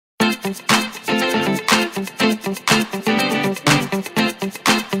Today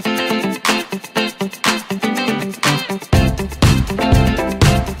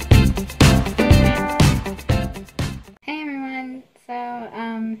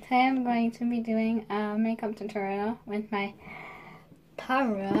I'm going to be doing a makeup tutorial with my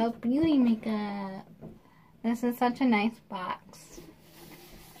Tara Beauty Makeup. This is such a nice box.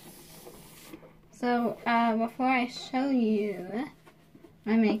 So, before I show you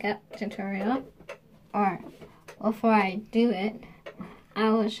my makeup tutorial, or before I do it,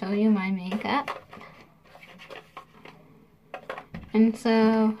 I will show you my makeup. And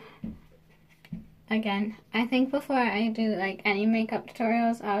so, again, I think before I do like any makeup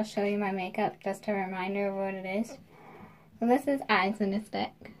tutorials, I'll show you my makeup, just a reminder of what it is. So this is Eyes in a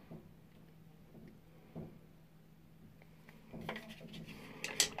Stick.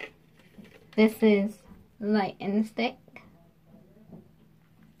 This is Light in a Stick.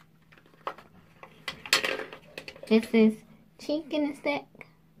 This is Cheek in a Stick.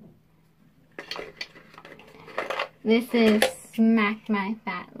 This is Smack My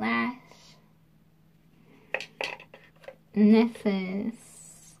Fat Lash. And this is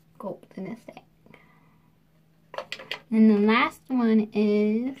Sculpt in a Stick. And the last one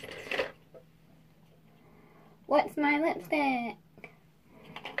is What's My Lipstick?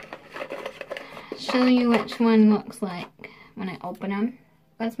 Show you which one looks like when I open them.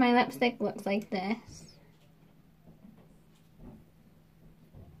 What's My Lipstick looks like this.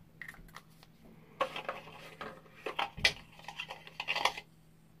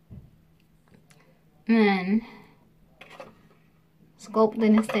 And then Sculpt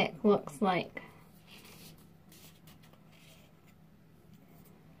in a Stick looks like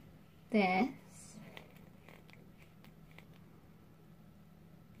this.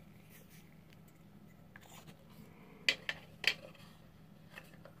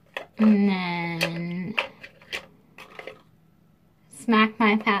 And then Smack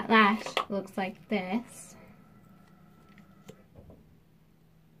My Fat Lash looks like this.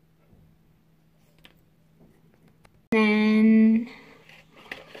 And then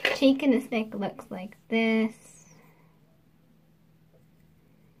Cheek in a Stick looks like this.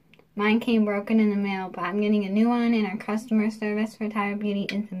 Mine came broken in the mail, but I'm getting a new one, and our customer service for Tara Beauty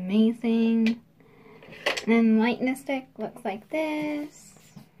is amazing. And then Light in a Stick looks like this.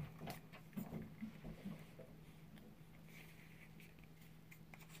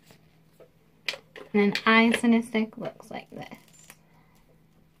 And then Eyes in a Stick looks like this.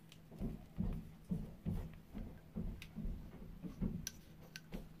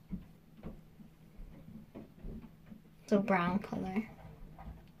 It's a brown color.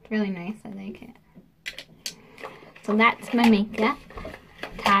 It's really nice, I like it. So that's my makeup.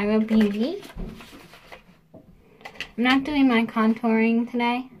 Tara Beauty. I'm not doing my contouring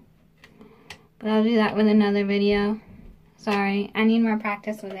today, but I'll do that with another video. Sorry, I need more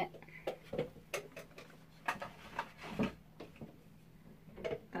practice with it.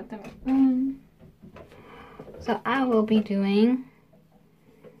 Got the right one. So I will be doing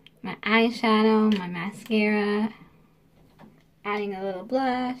my eyeshadow, my mascara, adding a little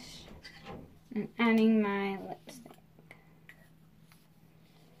blush, and adding my lipstick.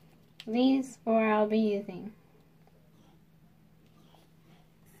 These four I'll be using.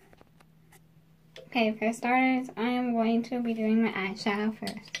 Okay, for starters, I am going to be doing my eyeshadow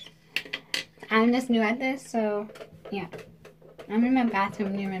first. I'm just new at this, so yeah. I'm in my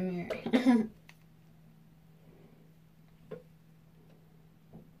bathroom near my mirror.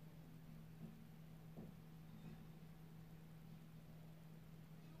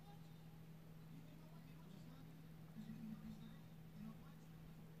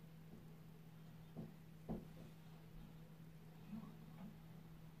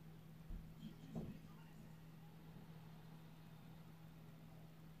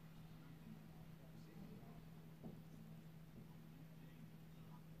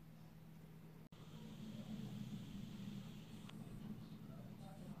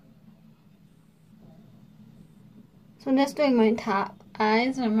 So I'm just doing my top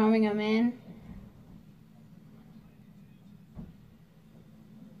eyes and I'm rubbing them in.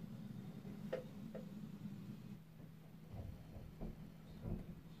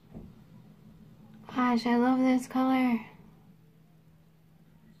 Gosh, I love this color.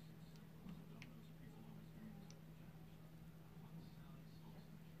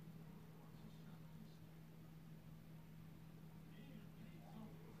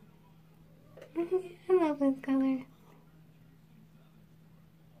 I love this color.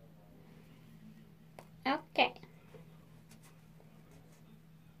 Okay.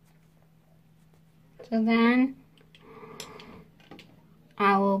 So then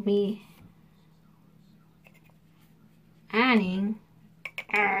I will be adding.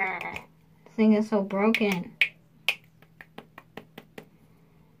 This thing is so broken.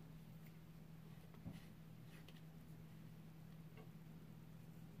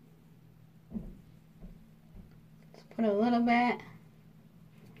 Let's put a little bit.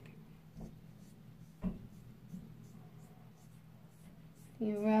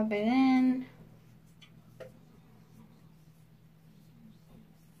 You rub it in.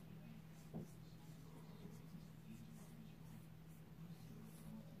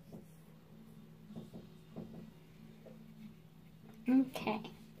 Okay.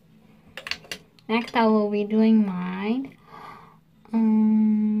 Next I will be doing my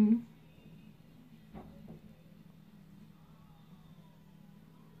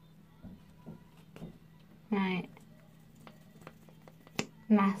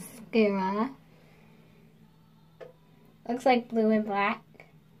mascara. Looks like blue and black.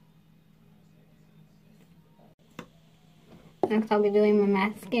 Next I'll be doing my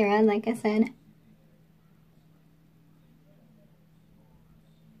mascara, like I said.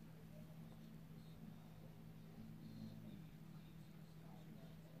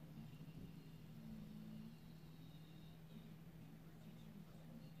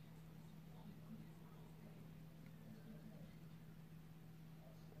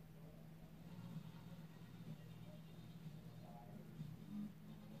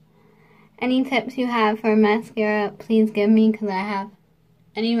 Any tips you have for mascara, please give me, because I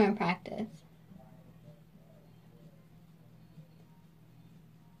need more practice.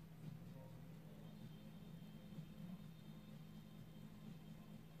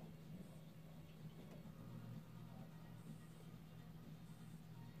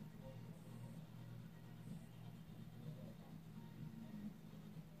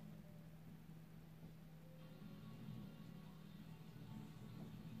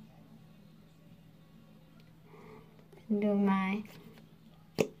 Do my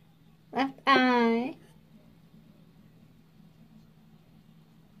left eye.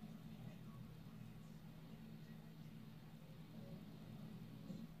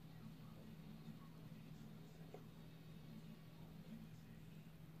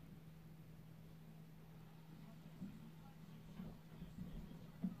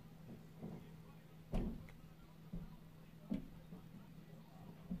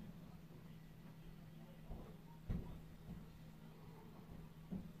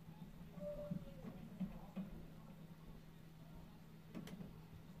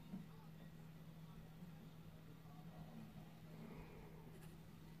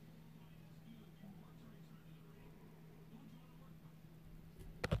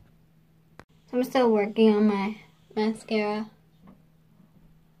 I'm still working on my mascara.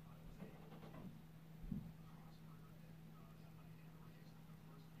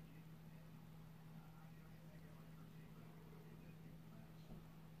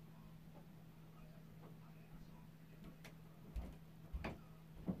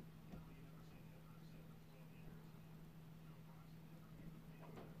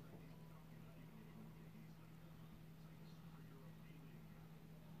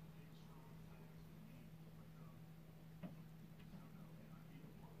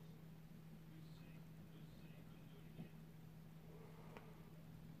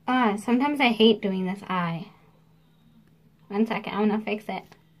 Sometimes I hate doing this eye. 1 second, I'm gonna fix it.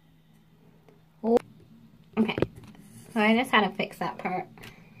 Oh. Okay, so I just had to fix that part.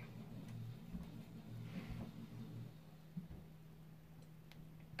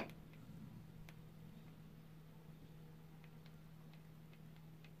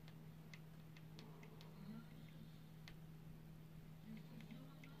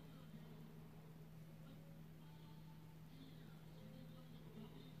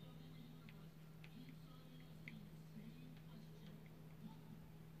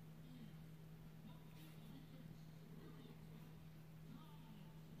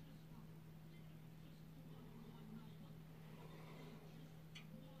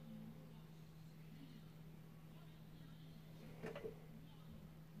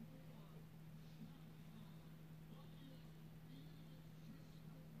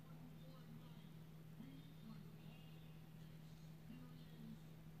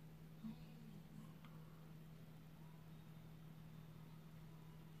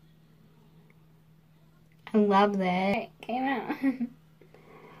 I love that. It came out.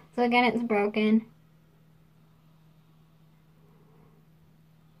 So again, it's broken.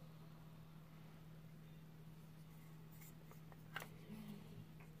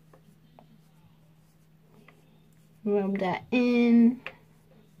 Rub that in.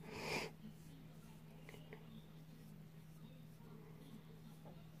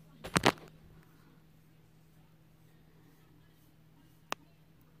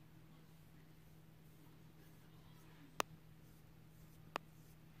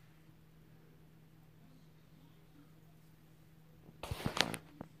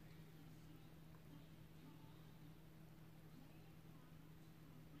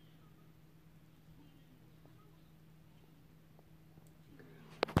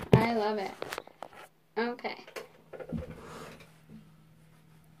 I love it. Okay.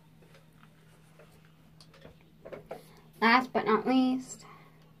 Last but not least,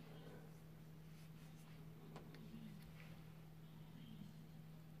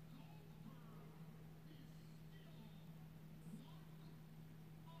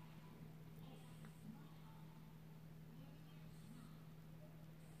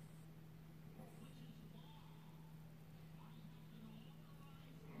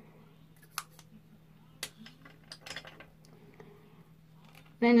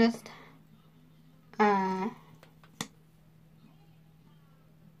 then just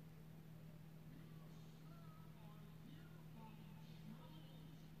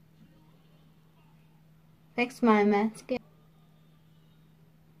fix my mascara.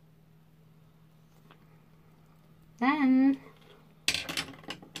 Then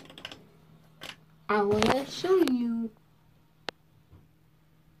I will show you.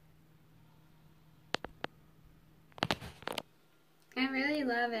 I really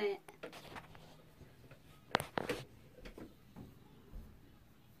love it.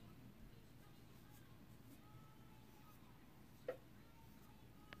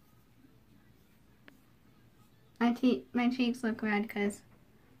 My cheeks look red because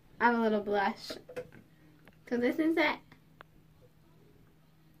I have a little blush. So this is it.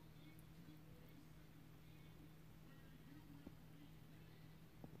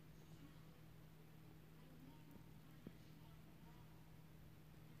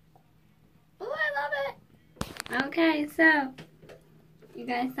 Oh, I love it. Okay, so you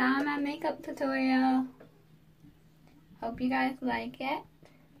guys saw my makeup tutorial. Hope you guys like it.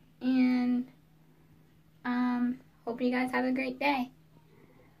 And hope you guys have a great day.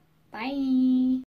 Bye.